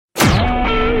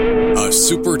a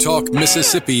Super Talk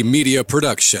Mississippi media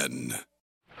production.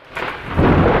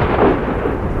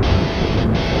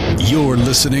 You're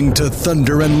listening to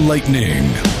Thunder and Lightning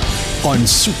on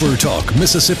Super Talk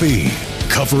Mississippi,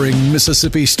 covering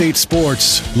Mississippi State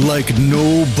sports like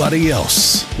nobody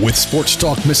else. With Sports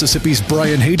Talk Mississippi's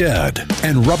Brian Haydad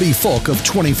and Robbie Falk of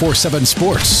 24/7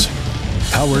 Sports.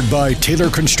 Powered by Taylor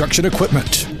Construction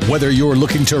Equipment. Whether you're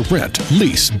looking to rent,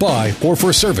 lease, buy, or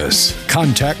for service,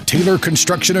 contact Taylor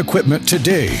Construction Equipment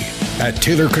today at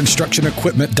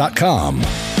TaylorConstructionEquipment.com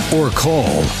or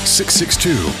call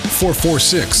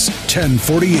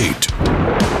 662-446-1048.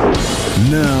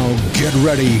 Now get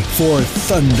ready for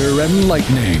Thunder and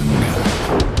Lightning.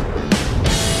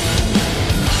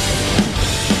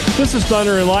 This is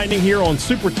Thunder and Lightning here on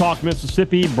Super Talk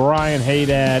Mississippi. Brian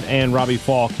Haydad and Robbie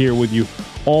Falk here with you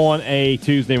on a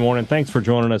Tuesday morning. Thanks for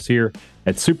joining us here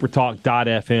at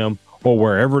supertalk.fm or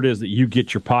wherever it is that you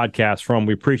get your podcast from.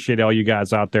 We appreciate all you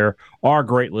guys out there, our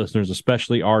great listeners,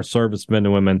 especially our servicemen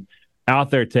and women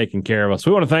out there taking care of us.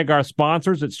 We want to thank our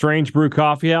sponsors at Strange Brew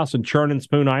Coffee House and Churn and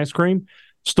Spoon Ice Cream.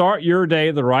 Start your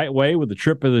day the right way with a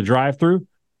trip to the drive-thru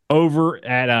over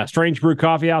at Strange Brew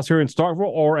Coffee House here in Starkville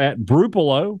or at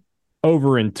Brupolo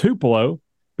over in Tupelo.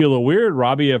 Be a little weird,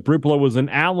 Robbie, if Brupolo was in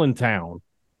Allentown.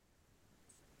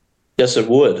 Yes, it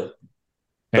would.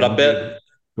 But I bet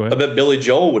Billy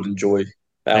Joel would enjoy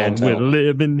Allentown. And we're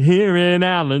living here in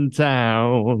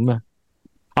Allentown.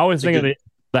 I always think of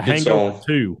the Hangover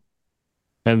 2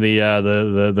 and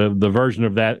the version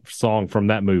of that song from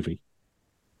that movie.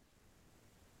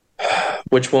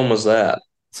 Which one was that?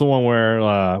 It's the one where,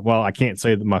 I can't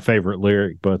say my favorite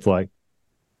lyric, but it's like,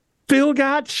 Phil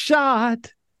got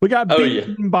shot. We got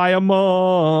beaten by a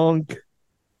monk.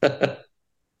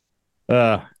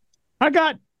 I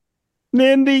got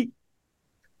Mindy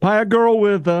by a girl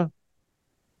with a...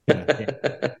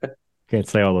 Can't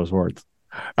say all those words.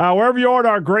 Wherever you are in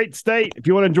our great state, if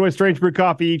you want to enjoy Strange Brew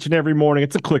Coffee each and every morning,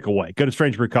 it's a click away. Go to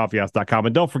strangebrewcoffeehouse.com.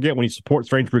 And don't forget, when you support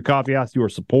Strange Brew Coffee House, you are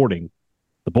supporting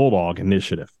the Bulldog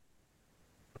Initiative.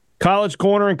 College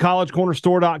Corner and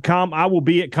collegecornerstore.com. I will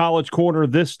be at College Corner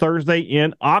this Thursday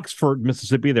in Oxford,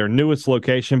 Mississippi, their newest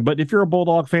location. But if you're a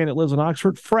Bulldog fan that lives in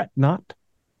Oxford, fret not.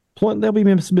 There'll be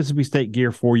Mississippi State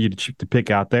gear for you to pick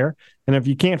out there. And if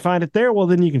you can't find it there, well,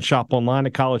 then you can shop online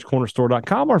at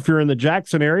collegecornerstore.com. Or if you're in the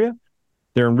Jackson area,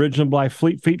 they're in Ridgeland by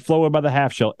Fleet Feet, Flowood by the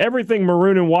Half Shell. Everything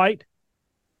maroon and white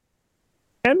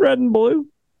and red and blue.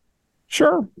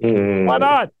 Sure. Why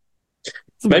not?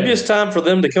 Maybe it's time for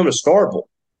them to come to Starkville.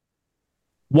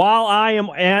 While I am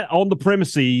on the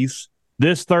premises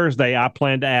this Thursday, I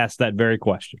plan to ask that very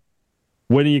question.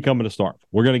 When are you coming to Starkville?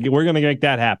 We're gonna make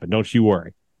that happen. Don't you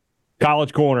worry.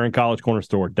 College Corner and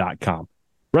collegecornerstore.com.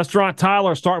 Restaurant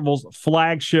Tyler, Starkville's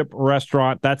flagship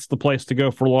restaurant. That's the place to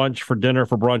go for lunch, for dinner,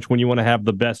 for brunch when you want to have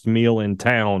the best meal in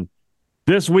town.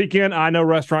 This weekend, I know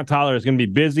Restaurant Tyler is going to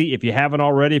be busy. If you haven't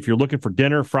already, if you're looking for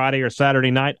dinner Friday or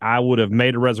Saturday night, I would have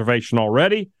made a reservation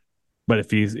already. But if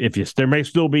there may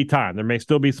still be time. There may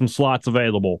still be some slots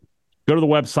available. Go to the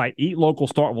website,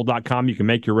 eatlocalstarkville.com. You can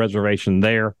make your reservation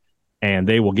there, and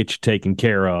they will get you taken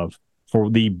care of. For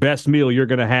the best meal you're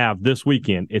going to have this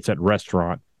weekend, it's at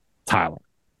Restaurant Tyler.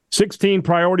 16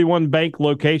 Priority One Bank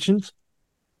locations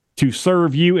to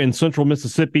serve you in Central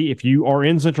Mississippi. If you are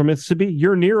in Central Mississippi,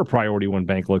 you're near a Priority One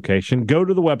Bank location. Go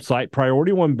to the website,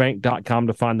 PriorityOneBank.com,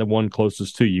 to find the one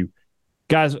closest to you.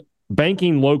 Guys,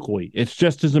 banking locally, it's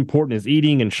just as important as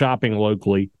eating and shopping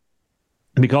locally,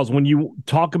 because when you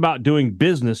talk about doing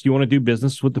business, you want to do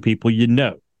business with the people you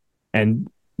know. And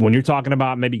when you're talking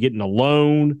about maybe getting a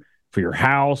loan for your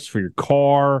house, for your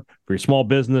car, for your small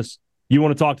business, you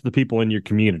want to talk to the people in your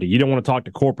community. You don't want to talk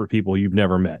to corporate people you've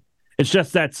never met. It's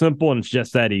just that simple, and it's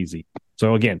just that easy.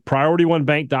 So again,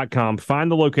 PriorityOneBank.com. Find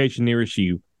the location nearest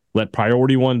you. Let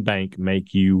Priority One Bank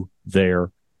make you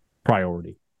their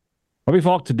priority. Robbie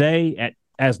Falk, today,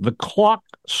 as the clock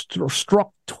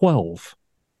struck 12,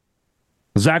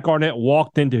 Zach Arnett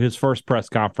walked into his first press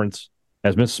conference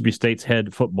as Mississippi State's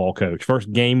head football coach.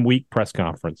 First game week press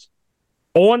conference.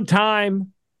 On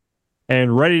time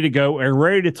and ready to go and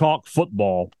ready to talk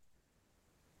football.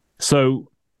 So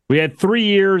we had 3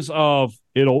 years of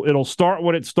it'll start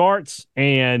when it starts,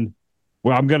 and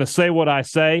I'm going to say what I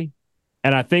say,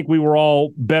 and I think we were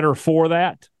all better for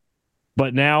that.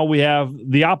 But now we have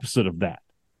the opposite of that.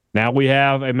 Now we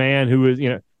have a man who is,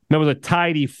 that was a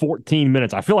tidy 14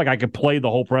 minutes. I feel like I could play the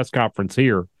whole press conference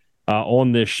here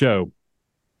on this show.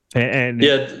 And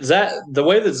Zach, the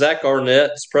way that Zach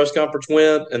Arnett's press conference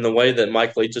went and the way that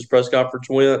Mike Leach's press conference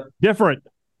went, different.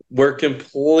 We're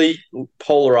complete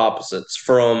polar opposites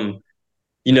from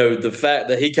the fact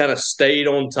that he kind of stayed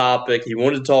on topic, he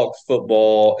wanted to talk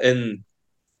football, and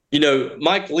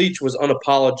Mike Leach was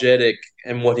unapologetic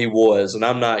in what he was, and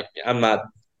I'm not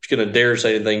going to dare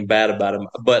say anything bad about him,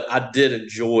 but I did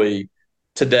enjoy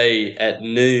today at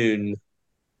noon.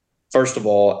 First of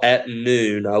all, at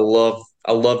noon, I love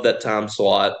that time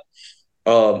slot.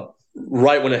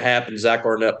 Right when it happened, Zach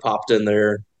Arnett popped in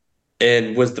there,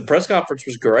 and the press conference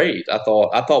was great. I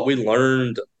thought we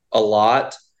learned a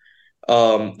lot.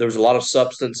 There was a lot of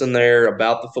substance in there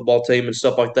about the football team and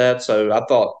stuff like that. So I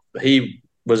thought he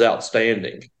was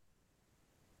outstanding.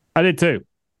 I did too.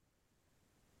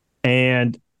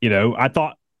 And, I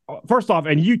thought, first off,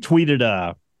 and you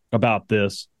tweeted about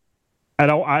this,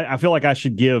 and I feel like I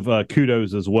should give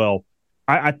kudos as well.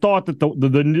 I thought that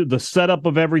the setup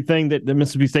of everything that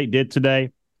Mississippi State did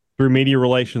today through media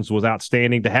relations was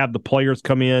outstanding. To have the players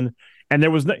come in, and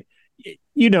there was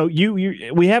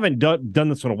we haven't done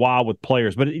this in a while with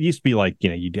players, but it used to be like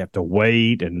you'd have to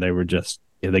wait, and they were just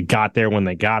they got there when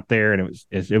they got there, and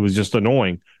it was just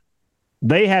annoying.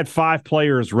 They had 5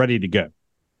 players ready to go.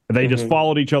 They just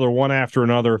followed each other one after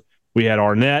another. We had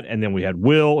Arnett, and then we had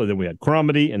Will, and then we had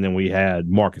Crumedy, and then we had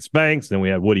Marcus Banks, and then we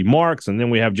had Woody Marks, and then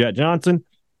we have Jet Johnson.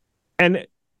 And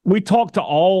we talked to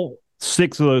all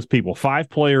 6 of those people, 5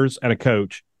 players and a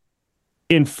coach,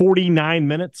 in 49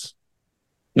 minutes.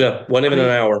 Yeah, wasn't even an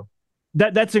hour.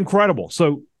 That's incredible.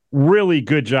 So really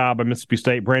good job by Mississippi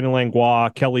State. Brandon Langlois,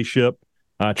 Kelly Shipp,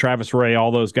 Travis Ray,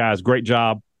 all those guys. Great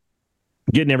job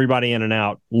getting everybody in and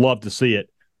out. Love to see it.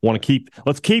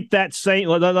 Let's keep that same.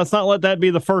 Let's not let that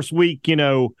be the first week.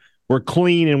 We're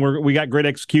clean and we got great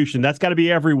execution. That's got to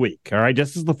be every week. All right,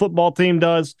 just as the football team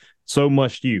does, so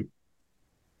must you.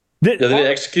 They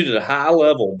executed at a high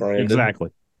level, Brandon. Exactly.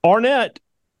 Arnett,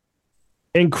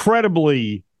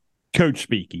 incredibly coach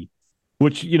speaky,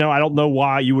 which I don't know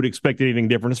why you would expect anything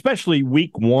different, especially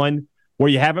week 1 where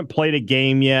you haven't played a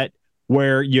game yet,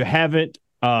 where you haven't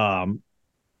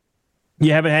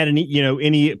had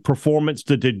any performance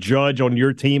to judge on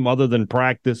your team other than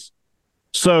practice.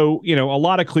 So, a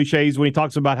lot of cliches when he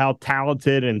talks about how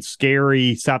talented and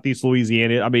scary Southeast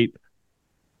Louisiana. I mean,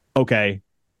 okay,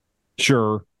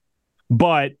 sure.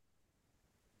 But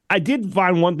I did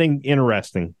find one thing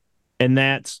interesting, and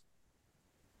that's,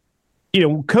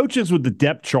 coaches with the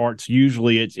depth charts,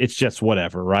 usually it's just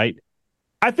whatever, right?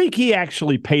 I think he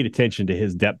actually paid attention to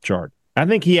his depth chart. I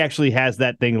think he actually has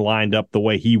that thing lined up the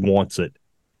way he wants it.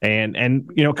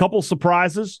 And a couple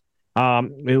surprises.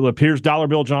 It appears Dollar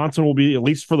Bill Johnson will be, at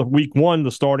least for the week 1,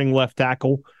 the starting left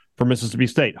tackle for Mississippi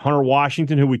State. Hunter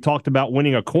Washington, who we talked about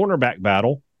winning a cornerback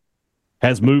battle,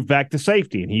 has moved back to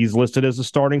safety, and he's listed as a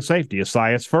starting safety.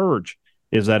 Asias Furge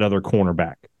is that other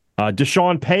cornerback.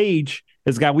 Deshaun Page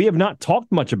is a guy we have not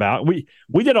talked much about. We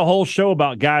did a whole show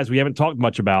about guys we haven't talked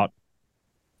much about,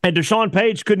 and Deshaun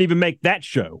Page couldn't even make that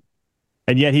show,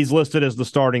 and yet he's listed as the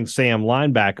starting Sam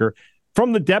linebacker.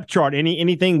 From the depth chart,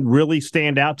 anything really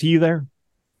stand out to you there?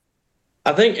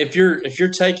 I think if you're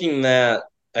taking the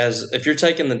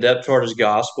depth chart as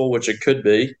gospel, which it could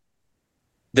be,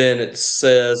 then it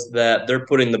says that they're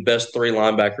putting the best 3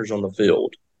 linebackers on the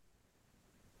field.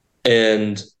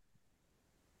 And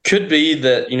could be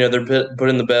that, they're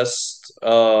putting the best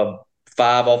 5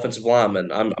 offensive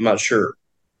linemen. I'm not sure.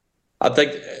 I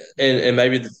think, and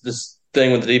maybe this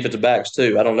thing with the defensive backs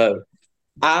too. I don't know.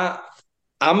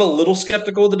 I'm a little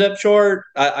skeptical of the depth chart.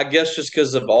 I guess just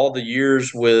because of all the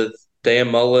years with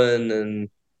Dan Mullen and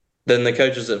then the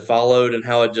coaches that followed and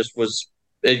how it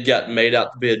got made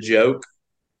out to be a joke.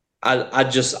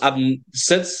 I've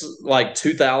since like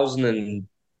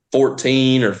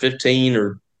 2014 or 15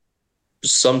 or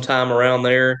sometime around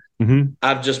there,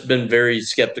 I've just been very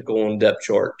skeptical on depth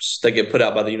charts that get put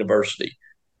out by the university.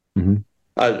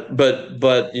 But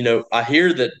I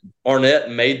hear that Arnett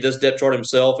made this depth chart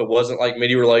himself. It wasn't like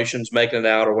media relations making it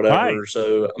out or whatever. Right.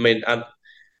 So I mean, I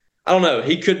don't know.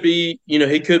 He could be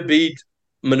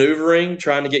maneuvering,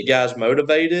 trying to get guys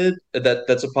motivated.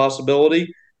 That's a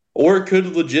possibility. Or it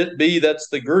could legit be that's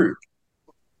the group.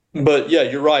 But yeah,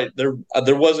 you're right. There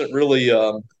wasn't really.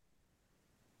 I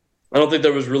don't think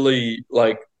there was really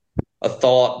like a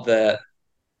thought that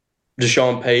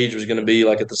Deshaun Page was going to be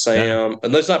like at the Sam,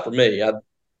 and that's not for me.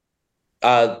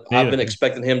 I've been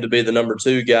expecting him to be the number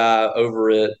 2 guy over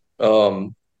at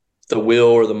the Will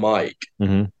or the Mike,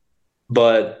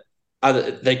 but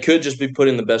they could just be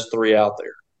putting the best 3 out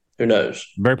there. Who knows?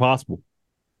 Very possible.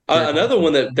 Another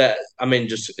one that I mean,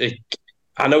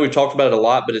 I know we've talked about it a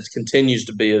lot, but it continues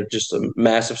to be just a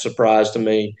massive surprise to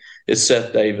me is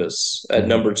Seth Davis at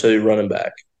number 2 running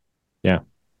back. Yeah.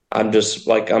 I'm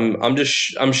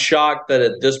shocked that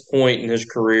at this point in his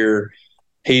career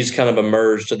he's kind of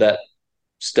emerged to that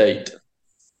state.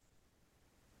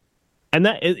 And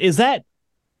is that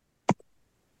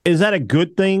a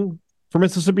good thing for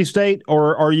Mississippi State,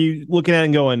 or are you looking at it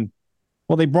and going,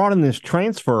 well, they brought in this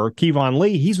transfer, Kevon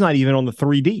Lee. He's not even on the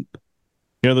three deep.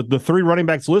 The three running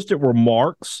backs listed were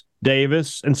Marks,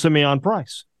 Davis, and Simeon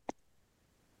Price.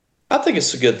 I think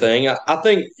it's a good thing. I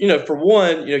think, for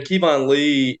one, Kevon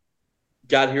Lee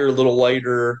got here a little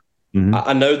later. Mm-hmm.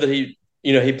 I know that he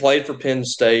played for Penn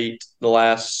State the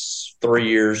last 3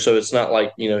 years, so it's not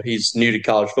like, he's new to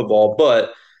college football,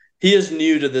 but he is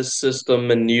new to this system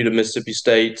and new to Mississippi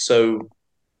State. So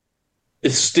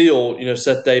it's still,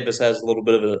 Seth Davis has a little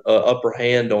bit of an upper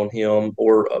hand on him,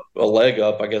 or a leg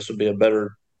up, I guess would be a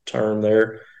better term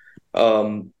there,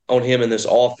 on him in this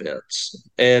offense.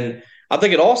 And I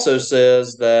think it also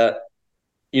says that,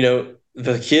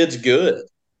 the kid's good.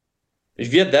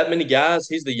 If you have that many guys,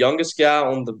 he's the youngest guy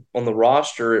on the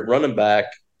roster at running back,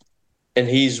 and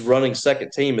he's running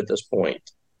second team at this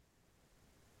point.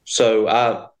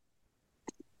 So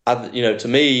to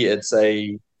me, it's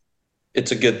a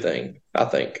good thing, I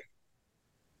think.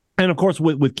 And of course,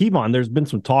 with Kevon, there's been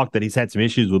some talk that he's had some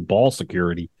issues with ball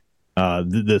security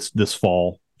this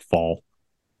fall,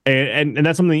 and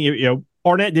that's something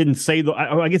Arnett didn't say.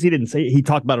 I guess he didn't say. He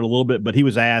talked about it a little bit, but he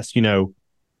was asked,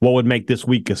 what would make this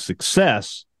week a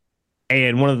success?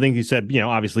 And one of the things he said,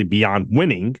 obviously beyond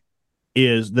winning,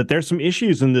 is that there's some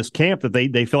issues in this camp that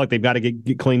they feel like they've got to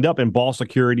get cleaned up, and ball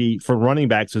security for running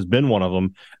backs has been one of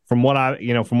them. From what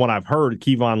I've heard,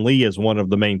 Kevon Lee is one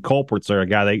of the main culprits there. A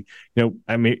guy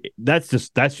that's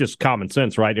just common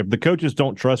sense, right? If the coaches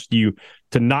don't trust you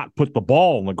to not put the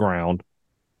ball on the ground,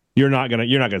 you're not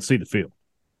gonna see the field.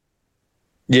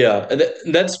 Yeah, and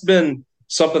that's been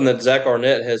something that Zach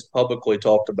Arnett has publicly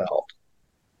talked about.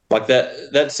 Like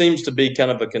that seems to be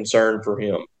kind of a concern for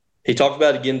him. He talked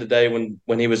about it again today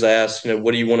when he was asked,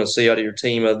 what do you want to see out of your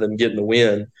team other than getting the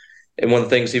win? And one of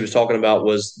the things he was talking about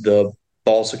was the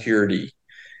ball security.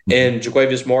 And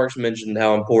Jaquavius Marks mentioned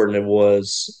how important it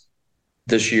was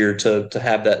this year to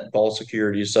have that ball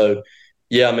security. So,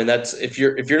 yeah, I mean, that's if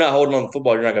you're not holding on the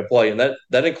football, you're not going to play, and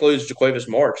that includes Jaquavius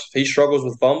Marks. If he struggles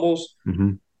with fumbles,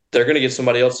 they're going to get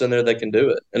somebody else in there that can do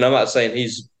it. And I'm not saying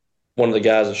he's one of the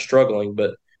guys that's struggling,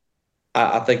 but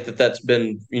I think that's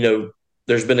been,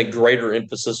 there's been a greater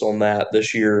emphasis on that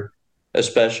this year,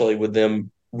 especially with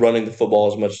them running the football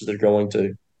as much as they're going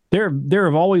to. There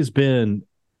have always been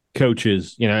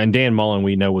coaches, and Dan Mullen,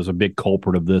 we know, was a big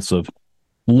culprit of this, of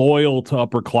loyal to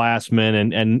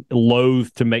upperclassmen and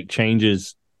loath to make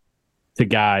changes to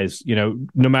guys, no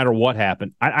matter what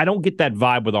happened. I don't get that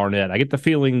vibe with Arnett. I get the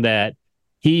feeling that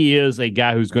he is a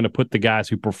guy who's going to put the guys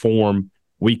who perform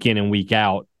week in and week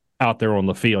out there on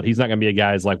the field. He's not going to be a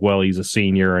guy who's like, well, he's a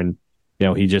senior and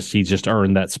he's just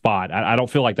earned that spot. I don't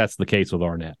feel like that's the case with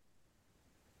Arnett.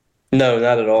 No,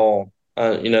 not at all.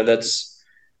 That's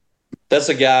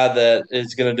a guy that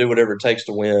is going to do whatever it takes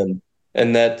to win,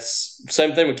 and that's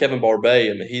same thing with Kevin Barbay.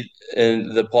 I mean, he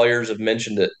and the players have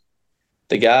mentioned it.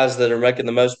 The guys that are making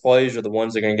the most plays are the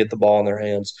ones that are going to get the ball in their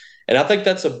hands. And I think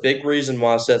that's a big reason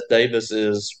why Seth Davis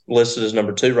is listed as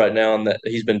number 2 right now, and that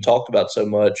he's been talked about so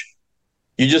much.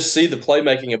 You just see the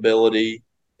playmaking ability,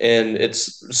 and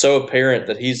it's so apparent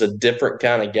that he's a different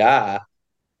kind of guy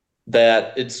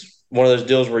that it's one of those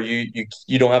deals where you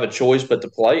don't have a choice but to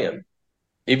play him.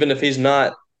 Even if he's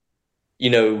not,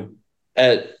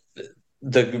 at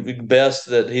the best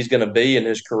that he's going to be in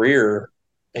his career,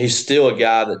 he's still a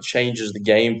guy that changes the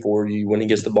game for you when he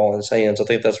gets the ball in his hands. I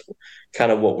think that's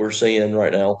kind of what we're seeing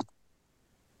right now.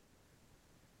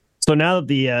 So now that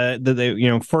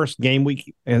the first game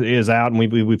week is out,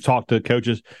 and we've talked to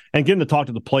coaches and getting to talk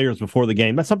to the players before the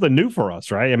game, that's something new for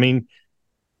us, right? I mean,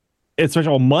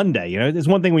 especially on Monday, it's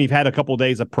one thing when you've had a couple of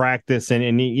days of practice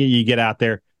and you get out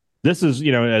there. This is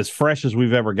as fresh as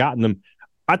we've ever gotten them.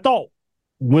 I thought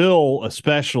Will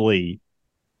especially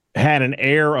had an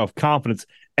air of confidence,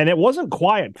 and it wasn't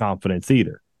quiet confidence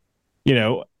either.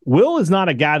 Will is not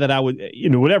a guy that I would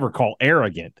ever call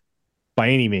arrogant by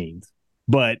any means,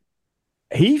 but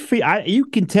you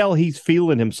can tell he's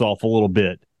feeling himself a little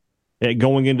bit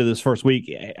going into this first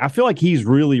week. I feel like he's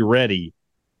really ready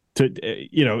to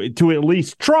at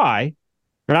least try,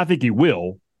 and I think he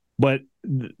will, but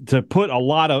to put a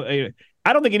lot of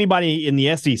I don't think anybody in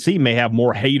the SEC may have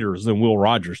more haters than Will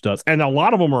Rogers does, and a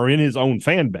lot of them are in his own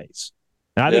fan base.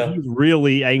 And I think he's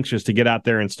really anxious to get out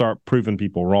there and start proving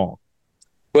people wrong.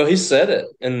 Well, he said it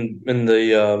in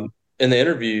the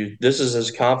interview. This is as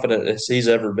confident as he's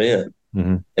ever been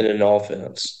in an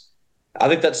offense. I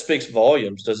think that speaks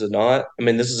volumes, does it not? I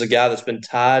mean, this is a guy that's been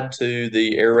tied to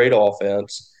the air raid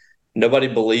offense Nobody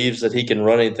believes that he can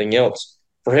run anything else.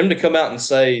 For him to come out and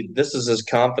say, this is as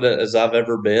confident as I've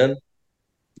ever been,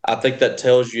 I think that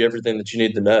tells you everything that you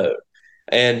need to know.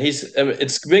 And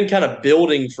it's been kind of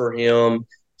building for him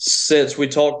since we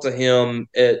talked to him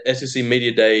at SEC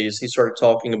Media Days. He started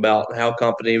talking about how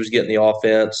confident he was getting the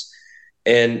offense.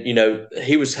 And, he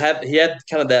had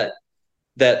kind of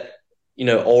that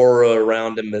aura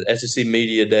around him at SEC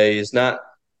Media Days. Not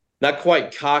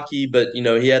quite cocky, but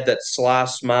he had that sly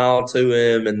smile to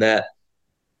him and that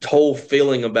whole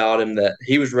feeling about him that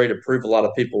he was ready to prove a lot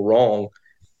of people wrong.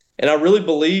 And I really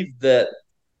believe that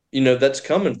that's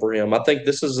coming for him. I think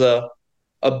this is a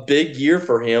big year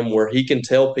for him where he can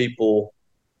tell people,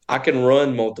 I can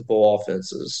run multiple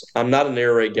offenses. I'm not an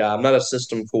air raid guy. I'm not a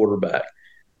system quarterback.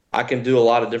 I can do a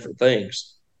lot of different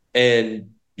things. And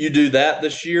you do that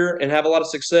this year and have a lot of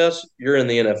success, you're in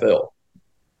the NFL.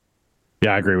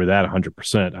 Yeah, I agree with that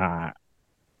 100%.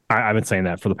 I've been saying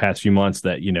that for the past few months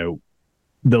that,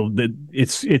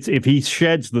 it's if he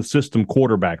sheds the system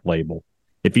quarterback label,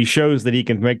 if he shows that he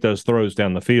can make those throws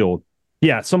down the field,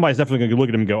 yeah, somebody's definitely going to look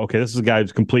at him and go, okay, this is a guy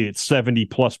who's completed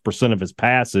 70+% of his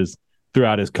passes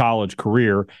throughout his college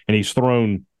career, and he's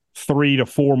thrown 3 to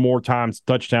 4 more times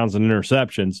touchdowns and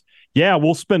interceptions. Yeah,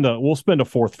 we'll spend a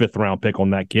 4th, 5th round pick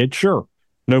on that kid. Sure,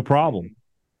 no problem.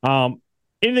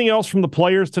 Anything else from the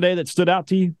players today that stood out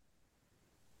to you?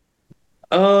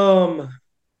 I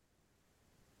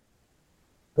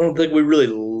don't think we really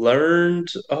learned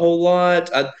a whole lot.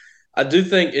 I do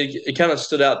think it kind of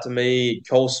stood out to me,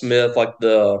 Cole Smith,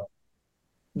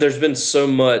 there's been so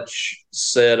much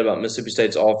said about Mississippi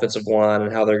State's offensive line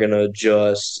and how they're going to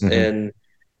adjust. Mm-hmm. And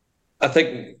I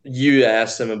think you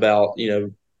asked him about,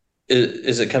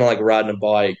 is it kind of like riding a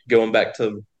bike, going back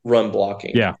to run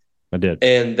blocking? Yeah, I did.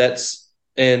 And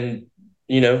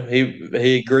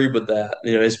he agreed with that.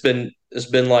 It's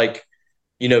been like,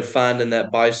 finding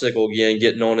that bicycle again,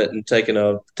 getting on it and taking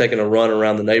a run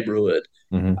around the neighborhood.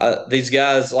 Mm-hmm. These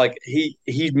guys,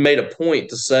 he made a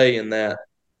point to say in that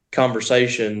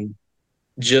conversation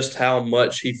just how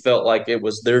much he felt like it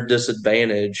was their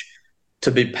disadvantage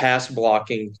to be pass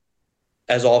blocking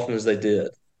as often as they did.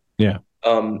 Yeah.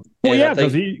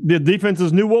 Because the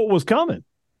defenses knew what was coming.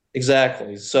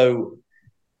 Exactly. So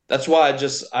that's why I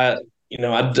just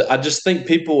think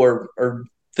people are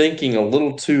thinking a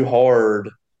little too hard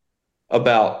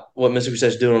about what Mississippi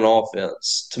State's doing on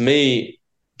offense. To me,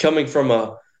 coming from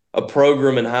a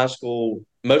program in high school,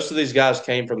 most of these guys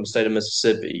came from the state of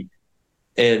Mississippi,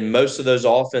 and most of those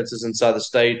offenses inside the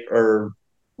state are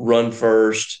run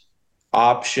first,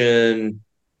 option,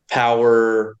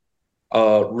 power,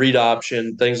 read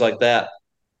option, things like that.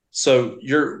 So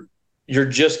you're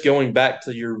just going back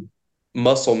to your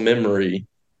muscle memory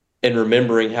and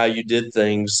remembering how you did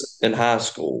things in high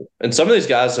school. And some of these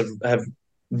guys have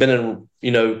been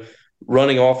in,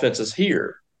 running offenses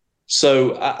here.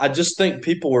 So I just think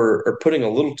people are putting a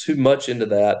little too much into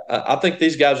that. I think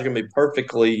these guys are going to be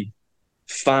perfectly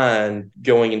fine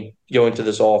going to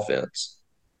this offense.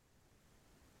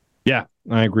 Yeah,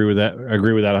 I agree with that. I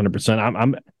agree with that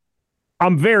 100%.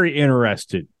 I'm very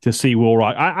interested to see Will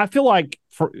Rogers. I feel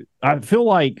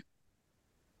like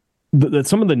that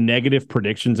some of the negative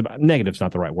predictions about negative's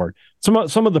not the right word. Some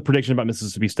of the predictions about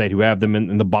Mississippi State who have them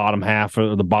in the bottom half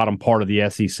or the bottom part of the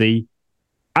SEC.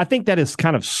 I think that is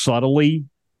kind of subtly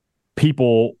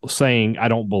people saying, I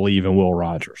don't believe in Will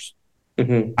Rogers.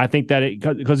 Mm-hmm. I think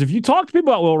that because if you talk to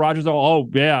people about Will Rogers, oh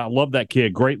yeah, I love that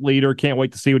kid. Great leader. Can't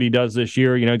wait to see what he does this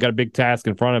year. Got a big task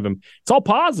in front of him. It's all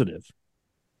positive.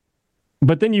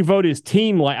 But then you vote his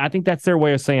team. I think that's their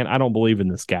way of saying, I don't believe in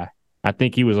this guy. I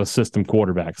think he was a system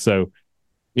quarterback. So,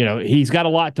 he's got a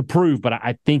lot to prove, but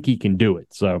I think he can do it.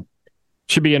 So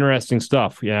should be interesting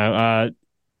stuff. After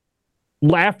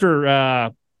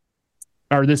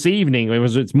or this evening,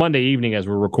 it's Monday evening as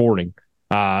we're recording.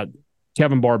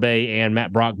 Kevin Barbay and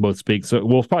Matt Brock both speak. So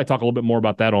we'll probably talk a little bit more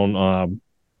about that on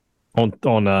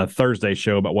Thursday's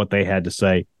show about what they had to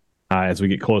say as we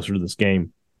get closer to this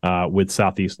game with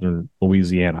Southeastern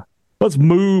Louisiana. Let's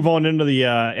move on into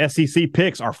the SEC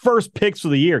picks. Our first picks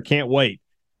of the year. Can't wait.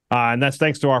 And that's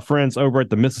thanks to our friends over at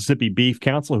the Mississippi Beef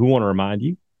Council who want to remind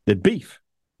you that beef,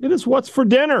 it is what's for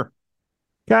dinner.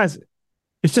 Guys,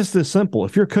 it's just this simple.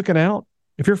 If you're cooking out,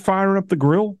 if you're firing up the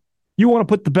grill, you want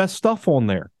to put the best stuff on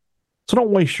there. So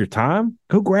don't waste your time.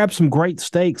 Go grab some great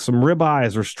steaks, some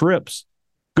ribeyes or strips.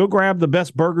 Go grab the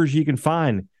best burgers you can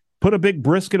find. Put a big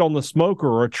brisket on the smoker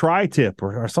or a tri-tip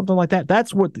or something like that.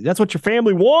 That's what your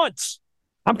family wants.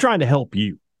 I'm trying to help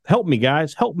you. Help me,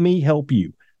 guys. Help me help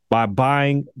you by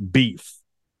buying beef.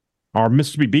 Our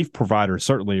Mississippi beef providers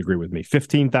certainly agree with me.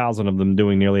 15,000 of them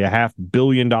doing nearly $500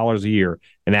 million a year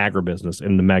in agribusiness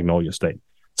in the Magnolia State.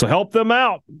 So help them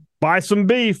out. Buy some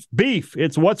beef. Beef,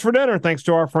 it's what's for dinner, thanks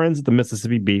to our friends at the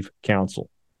Mississippi Beef Council.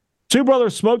 Two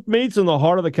Brothers Smoked Meats in the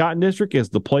heart of the Cotton District is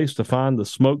the place to find the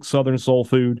smoked Southern soul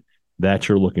food that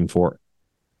you're looking for.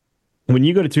 When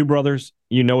you go to Two Brothers,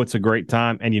 you know it's a great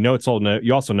time, and you also know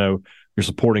you're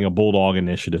supporting a Bulldog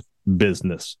Initiative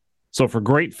business. So for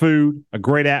great food, a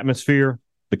great atmosphere,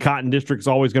 the Cotton District is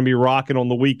always going to be rocking on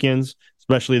the weekends,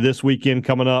 especially this weekend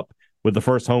coming up with the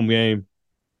first home game.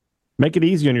 Make it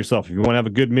easy on yourself. If you want to have a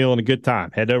good meal and a good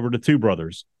time, head over to Two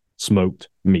Brothers Smoked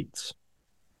Meats.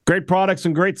 Great products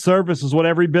and great service is what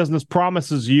every business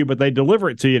promises you, but they deliver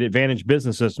it to you at Advantage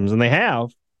Business Systems, and they have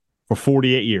for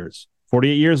 48 years.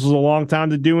 48 years is a long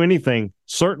time to do anything,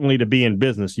 certainly to be in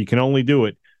business. You can only do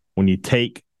it when you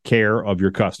take care of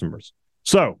your customers.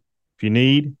 So if you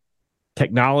need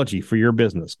technology for your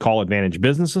business, call Advantage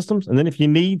Business Systems. And then if you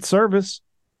need service,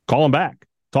 call them back.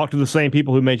 Talk to the same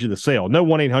people who made you the sale. No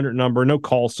 1-800 number, no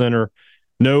call center,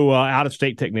 no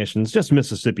out-of-state technicians, just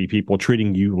Mississippi people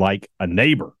treating you like a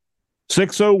neighbor.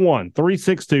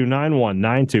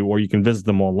 601-362-9192, or you can visit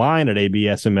them online at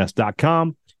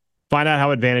absms.com. Find out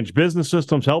how Advantage Business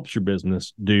Systems helps your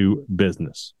business do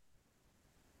business.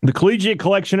 The Collegiate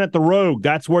Collection at the Rogue,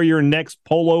 that's where your next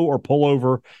polo or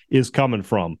pullover is coming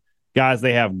from. Guys,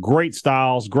 they have great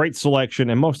styles, great selection,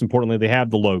 and most importantly, they have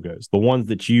the logos, the ones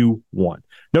that you want.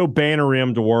 No banner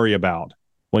M to worry about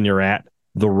when you're at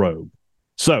the Rogue.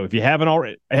 So if you haven't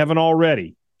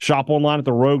already, shop online at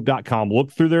therogue.com,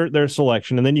 look through their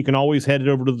selection, and then you can always head it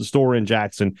over to the store in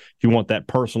Jackson if you want that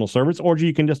personal service, or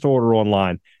you can just order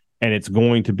online, and it's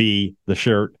going to be the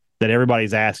shirt that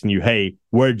everybody's asking you, hey,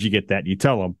 where did you get that? You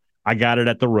tell them, I got it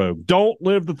at the Rogue. Don't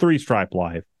live the three-stripe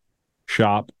life.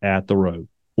 Shop at the Rogue.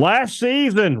 Last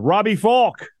season, Robbie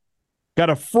Falk got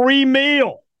a free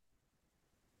meal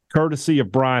courtesy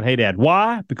of Brian Haydad.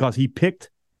 Why? Because he picked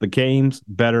the games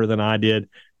better than I did.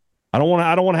 I don't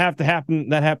want to have to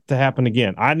happen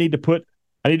again. I need to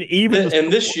even.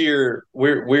 And this year,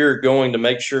 we're going to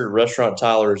make sure Restaurant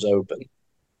Tyler is open.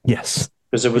 Yes,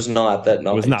 because it was not that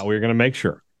night. It was not. We were going to make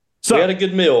sure. So we had a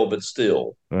good meal, but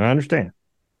still, I understand.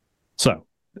 So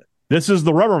this is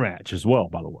the rubber match as well.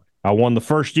 By the way, I won the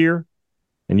first year,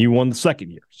 and you won the second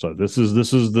year. So this is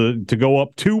the to go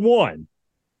up 2-1.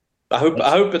 I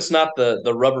hope it's not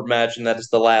the rubber match and that it's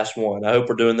the last one. I hope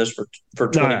we're doing this for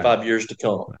 25 years to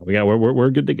come. We're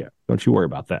good to go. Don't you worry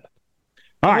about that.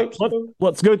 All right,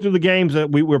 let's go through the games that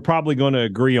we're probably going to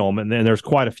agree on, and then there's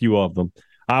quite a few of them.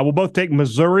 We'll both take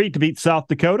Missouri to beat South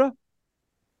Dakota.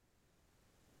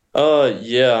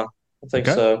 Yeah, I think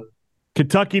so.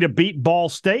 Kentucky to beat Ball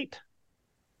State.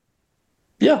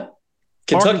 Yeah.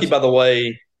 Kentucky, by the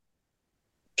way,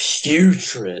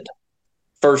 putrid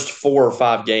first 4 or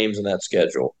 5 games in that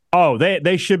schedule. Oh,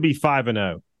 they should be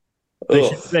 5-0.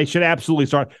 They should absolutely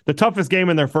start. The toughest game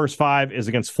in their first 5 is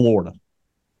against Florida.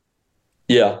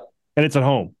 Yeah. And it's at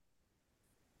home.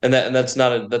 And that's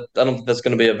not I don't think that's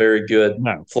going to be a very good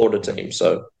Florida team.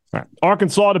 So right.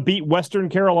 Arkansas to beat Western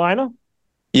Carolina.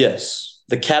 Yes.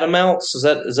 The Catamounts, is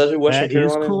that who Western Carolina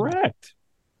is? That is correct.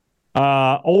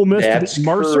 Ole Miss to beat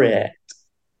Mercer. Correct.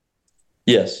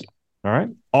 Yes. All right.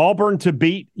 Auburn to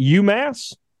beat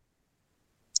UMass.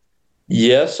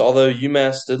 Yes, although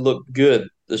UMass did look good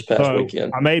this past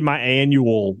weekend. I made my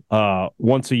annual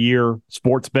once a year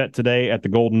sports bet today at the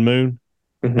Golden Moon,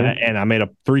 and I made a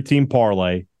 3-team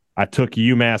parlay. I took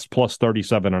UMass plus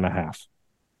 37.5.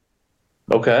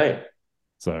 Okay.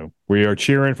 So we are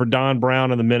cheering for Don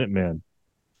Brown and the Minutemen.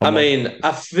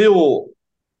 I feel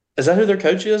 – is that who their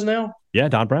coach is now? Yeah,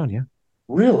 Don Brown, yeah.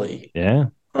 Really? Yeah.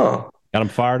 Huh. Got him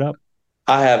fired up?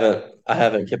 I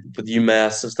haven't kept up with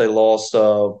UMass since they lost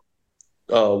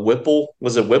Whipple.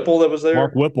 Was it Whipple that was there?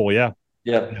 Mark Whipple, yeah.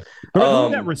 Yeah.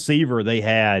 Remember that receiver they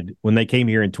had when they came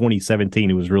here in 2017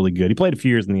 who was really good? He played a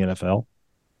few years in the NFL.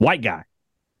 White guy.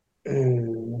 Do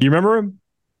you remember him?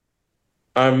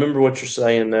 I remember what you're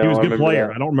saying now. He was a good player.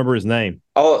 That. I don't remember his name.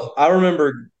 Oh, I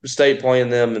remember State playing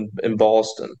them in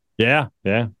Boston. Yeah,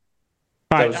 yeah.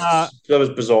 All right, that was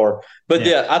bizarre. But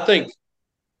yeah, I think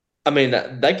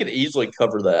they could easily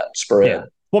cover that spread. Yeah.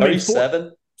 Well,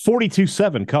 37?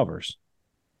 42-7 covers.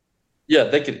 Yeah,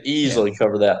 they could easily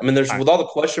cover that. I mean, with all the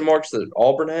question marks that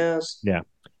Auburn has. Yeah.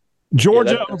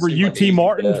 Georgia over UT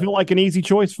Martin feel like an easy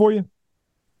choice for you?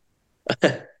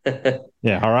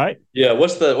 Yeah, all right. Yeah,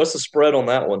 what's the spread on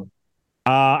that one?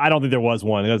 I don't think there was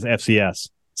one. It was FCS.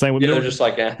 Same with they're just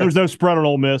like there's no spread on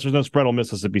Ole Miss. There's no spread on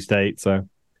Mississippi State. So,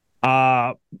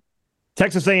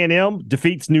 Texas A&M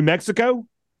defeats New Mexico.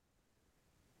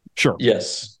 Sure.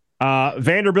 Yes.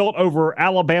 Vanderbilt over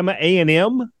Alabama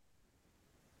A&M.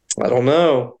 I don't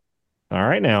know. All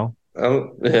right, now.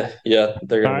 Yeah,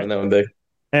 they're going to win that one big.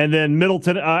 And then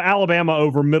Alabama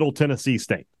over Middle Tennessee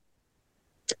State.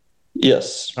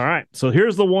 Yes. All right. So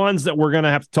here's the ones that we're going to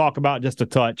have to talk about just a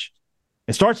touch.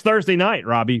 It starts Thursday night,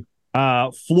 Robbie.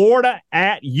 Florida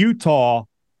at Utah.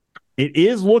 It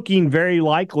is looking very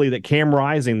likely that Cam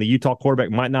Rising, the Utah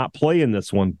quarterback, might not play in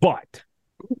this one, but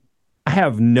I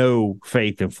have no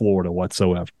faith in Florida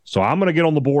whatsoever. So I'm going to get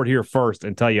on the board here first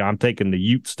and tell you I'm taking the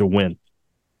Utes to win.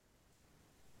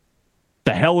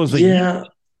 The hell is it? Yeah.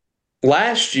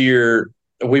 Last year,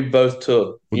 we both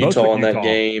took Utah in that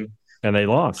game. And they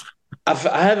lost. I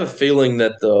have a feeling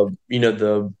that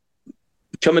the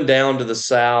coming down to the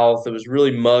South, it was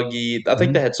really muggy. I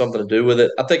think that had something to do with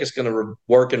it. I think it's going to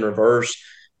work in reverse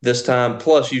this time.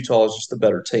 Plus, Utah is just the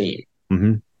better team.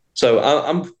 Mm-hmm. So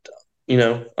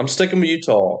I'm sticking with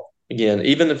Utah again,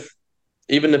 even if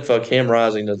Cam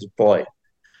Rising doesn't play.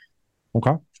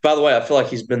 Okay. By the way, I feel like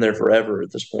he's been there forever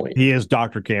at this point. He is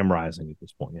Dr. Cam Rising at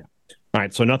this point. Yeah. All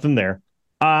right. So nothing there.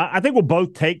 I think we'll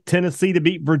both take Tennessee to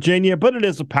beat Virginia, but it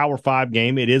is a Power 5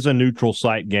 game. It is a neutral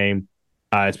site game.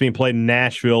 It's being played in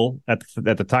Nashville at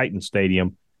the Titan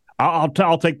Stadium.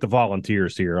 I'll take the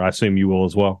Volunteers here. I assume you will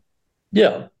as well.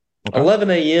 Yeah. Okay.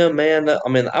 11 a.m., man. I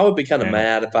mean, I would be kind of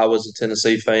mad if I was a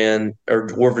Tennessee fan or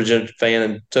Virginia fan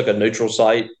and took a neutral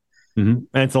site and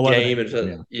it's 11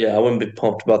 game. I wouldn't be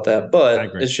pumped about that,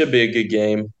 but it should be a good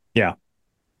game. Yeah.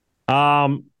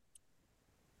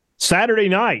 Saturday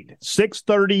night,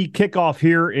 6:30 kickoff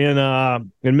here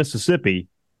in Mississippi.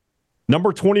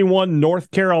 Number 21, North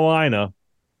Carolina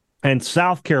and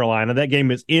South Carolina. That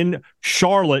game is in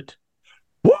Charlotte.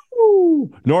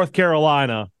 Woo! North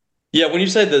Carolina. Yeah, when you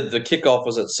say the kickoff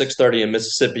was at 6:30 in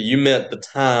Mississippi, you meant the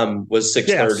time was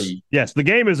 6:30. Yes, the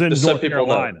game is in North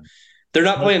Carolina. Know. They're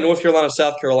not playing North Carolina,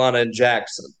 South Carolina, and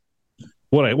Jackson.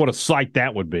 What a sight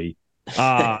that would be.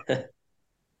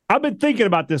 I've been thinking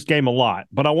about this game a lot,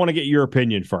 but I want to get your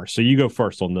opinion first. So you go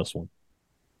first on this one.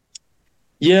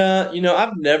 Yeah,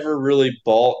 I've never really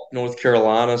bought North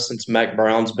Carolina since Mack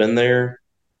Brown's been there.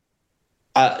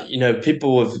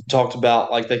 People have talked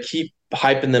about, like, they keep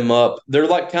hyping them up. They're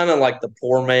kind of like the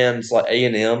poor man's like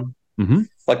A&M. Mm-hmm.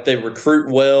 Like, they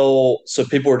recruit well, so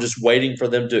people are just waiting for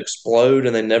them to explode,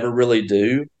 and they never really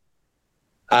do.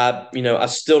 I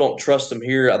still don't trust them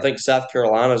here. I think South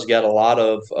Carolina's got a lot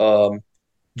of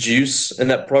juice in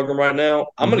that program right now.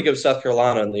 I'm going to go South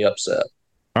Carolina in the upset.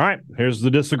 All right, here's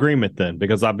the disagreement then,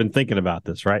 because I've been thinking about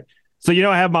this, right? So,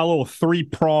 I have my little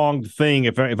three-pronged thing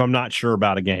if I'm not sure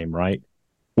about a game, right?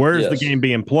 Where is the game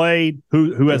being played?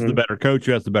 Who has the better coach?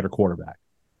 Who has the better quarterback?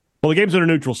 Well, the game's at a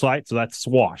neutral site, so that's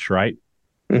swash, right?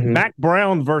 Mm-hmm. Mack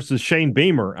Brown versus Shane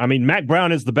Beamer. I mean, Mack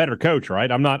Brown is the better coach, right?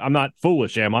 I'm not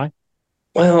foolish, am I?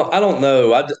 Well, I don't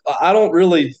know. I don't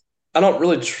really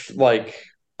like.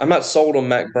 I'm not sold on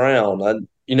Mack Brown.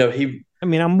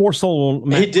 I'm more sold on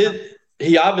Mack Brown.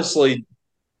 He obviously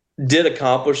did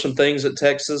accomplish some things at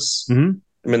Texas. Mm-hmm.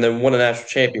 I mean, they won a national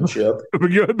championship.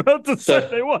 You're about to say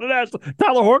they won a national.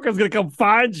 Tyler Horkin's going to come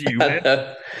find you,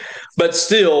 man. But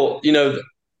still,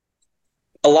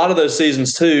 a lot of those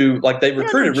seasons too, like, they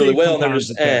recruited really well, and they were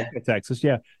just Texas,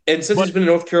 yeah. And since he's been in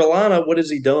North Carolina, what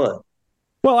has he done?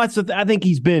 Well, I think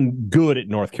he's been good at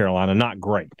North Carolina, not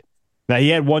great. Now he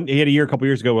had a year a couple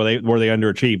years ago where they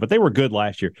underachieved, but they were good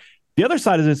last year. The other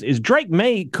side of this is Drake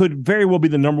May could very well be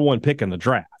the number one pick in the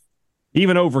draft,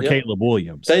 even over Caleb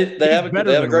Williams. They have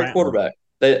a great quarterback.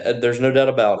 There's no doubt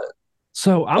about it.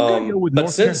 So I'm going to go with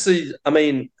North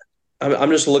Carolina.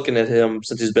 I'm just looking at him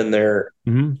since he's been there.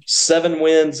 Mm-hmm. 7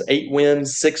 wins, 8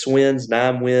 wins, 6 wins,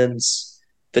 9 wins.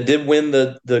 They did win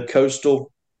the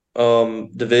Coastal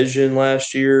division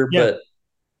last year, but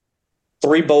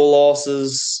 3 bowl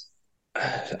losses.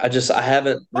 I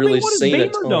haven't really seen a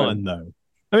ton. Done, though?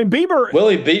 I mean, Beamer. Well,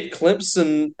 he beat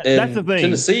Clemson and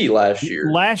Tennessee last year.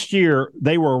 Last year,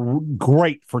 they were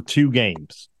great for 2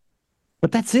 games,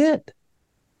 but that's it.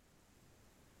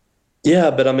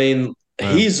 Yeah, but I mean,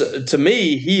 he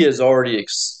has already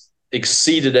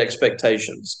exceeded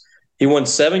expectations. He won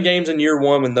 7 games in year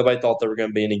 1 when nobody thought they were going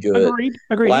to be any good.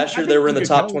 Agreed. Last year, they were in the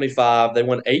top 25. They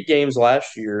won 8 games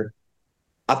last year.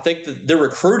 I think that the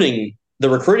recruiting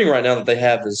right now that they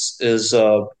have has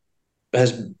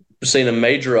seen a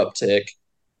major uptick.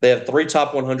 They have 3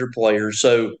 top 100 players.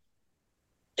 So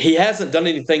he hasn't done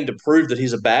anything to prove that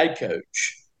he's a bad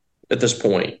coach at this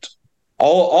point.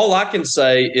 All I can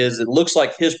say is it looks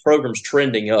like his program's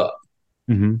trending up.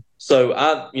 Mm-hmm. So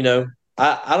I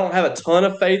don't have a ton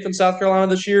of faith in South Carolina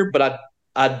this year, but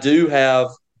I do have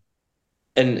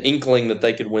an inkling that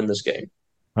they could win this game.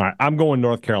 All right, I'm going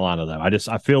North Carolina though. I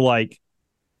feel like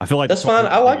that's fine.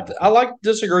 I like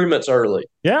disagreements early.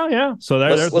 Yeah. So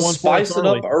there's let's one spice it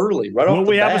up early, right off the bat.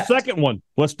 We have a second one.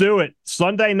 Let's do it.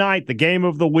 Sunday night, the game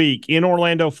of the week in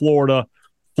Orlando, Florida.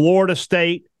 Florida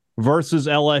State versus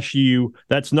LSU.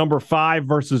 That's number 8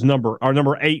 versus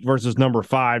number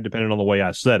 5, depending on the way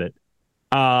I said it.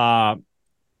 I'll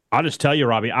just tell you,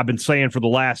 Robbie, I've been saying for the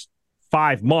last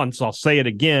 5 months, I'll say it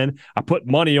again. I put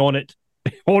money on it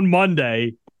on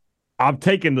Monday. I'm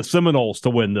taking the Seminoles to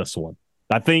win this one.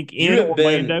 I think in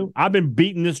Orlando, I've been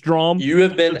beating this drum. You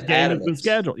have been adamant. Been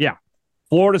scheduled. Yeah.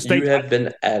 Florida State. You have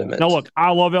been adamant. Now, look,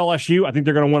 I love LSU. I think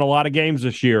they're going to win a lot of games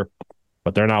this year,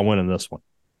 but they're not winning this one.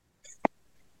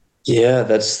 Yeah,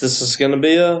 this is going to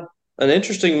be an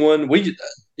interesting one.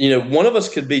 One of us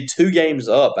could be 2 games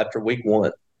up after week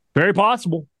 1. Very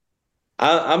possible.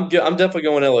 I'm definitely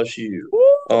going LSU.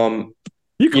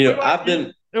 We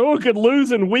could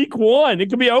lose in week 1. It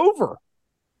could be over.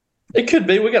 It could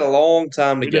be. We got a long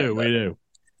time to get. We do.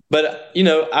 But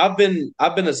I've been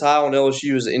as high on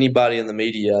LSU as anybody in the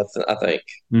media. I think.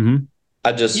 Mm-hmm.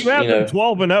 You have been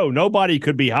 12-0. Nobody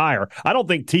could be higher. I don't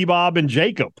think T-Bob and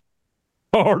Jacob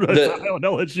are as high on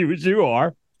LSU as you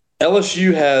are.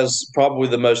 LSU has probably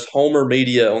the most homer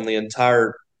media on the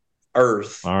entire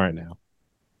earth. All right, now.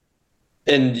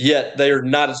 And yet they are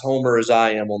not as homer as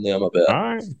I am on them a bit. All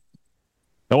right.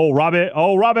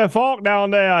 Robbie Falk down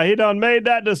there, he done made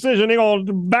that decision. He going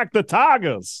to back the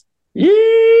Tigers. Yeah.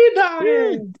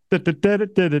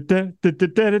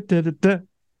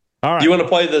 All right. Do you want to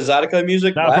play the Zydeco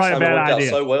music? That's probably a bad idea.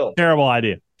 So well. Terrible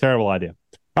idea.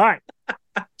 All right.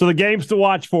 So the games to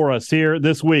watch for us here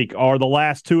this week are the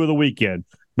last 2 of the weekend.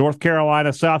 North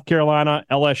Carolina, South Carolina,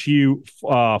 LSU,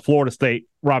 Florida State.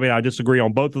 Robbie and I disagree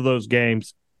on both of those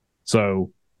games.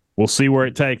 So we'll see where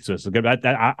it takes us.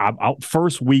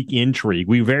 First week intrigue.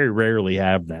 We very rarely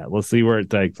have that. Let's see where it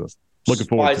takes us. Looking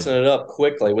forward to it. Spicing it up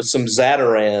quickly with some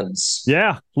Zatarans.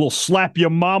 Yeah, a little slap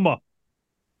your mama.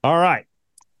 All right.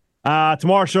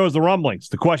 Tomorrow's show is the rumblings.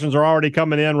 The questions are already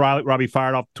coming in. Robbie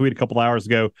fired off a tweet a couple hours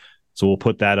ago, so we'll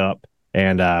put that up,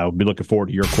 and we'll be looking forward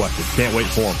to your questions. Can't wait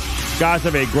for them. Guys,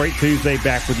 have a great Tuesday.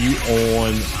 Back with you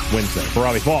on Wednesday. For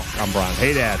Robbie Falk, I'm Brian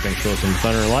Haydad. Thanks for listening to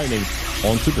Thunder and Lightning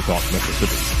on Super Talk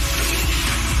Mississippi.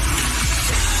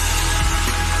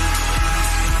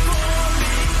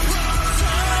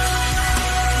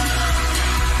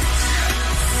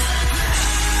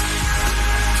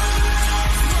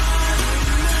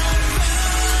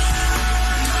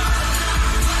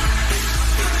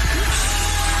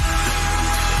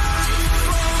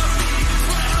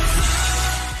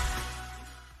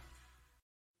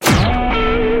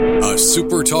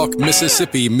 Super Talk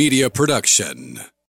Mississippi Media Production.